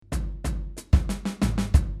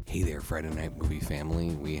Hey there, Friday Night Movie family.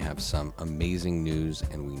 We have some amazing news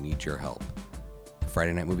and we need your help.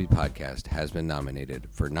 Friday Night Movie Podcast has been nominated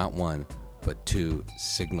for not one, but 2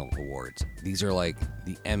 Signal Awards. These are like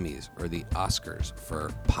the Emmys or the Oscars for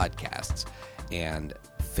podcasts. And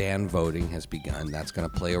fan voting has begun. That's going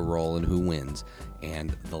to play a role in who wins.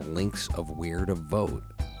 And the links of where to vote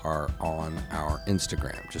are on our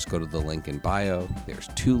Instagram. Just go to the link in bio. There's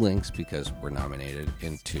 2 links because we're nominated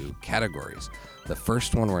in 2 categories. The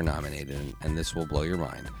first one we're nominated in, and this will blow your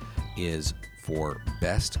mind, is for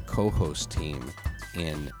Best Co-Host Team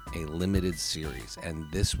in a limited series.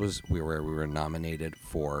 And this was where we were nominated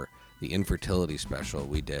for the infertility special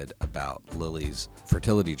we did about Lily's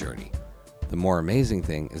fertility journey. The more amazing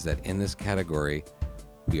thing is that in this category,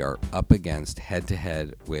 we are up against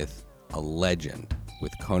head-to-head with a legend,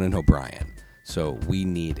 with Conan O'Brien. So we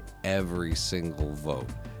need every single vote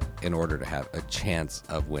in order to have a chance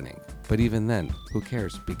of winning. But even then, who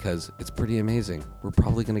cares? Because it's pretty amazing. We're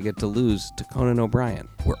probably going to get to lose to Conan O'Brien.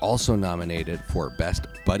 We're also nominated for Best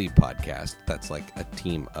Buddy Podcast. That's like a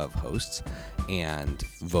team of hosts. And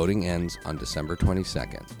voting ends on December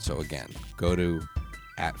 22nd. So again, go to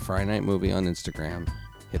 @FridayNightMovie on Instagram,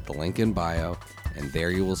 hit the link in bio, and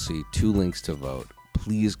there you will see 2 links to vote.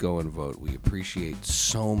 Please go and vote. We appreciate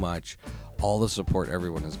so much all the support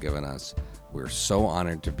everyone has given us. We're so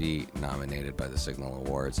honored to be nominated by the Signal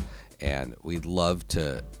Awards, and we'd love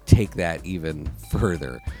to take that even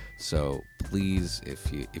further. So please,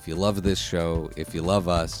 if you love this show, if you love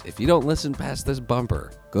us, if you don't listen past this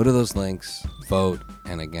bumper, go to those links, vote.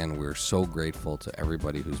 And again, we're so grateful to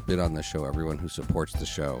everybody who's been on the show, everyone who supports the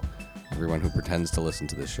show, everyone who pretends to listen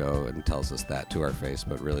to the show and tells us that to our face,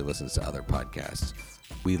 but really listens to other podcasts.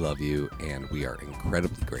 We love you, and we are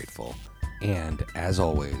incredibly grateful. And as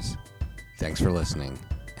always, thanks for listening,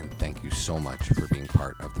 and thank you so much for being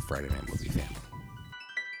part of the Friday Night Movie family.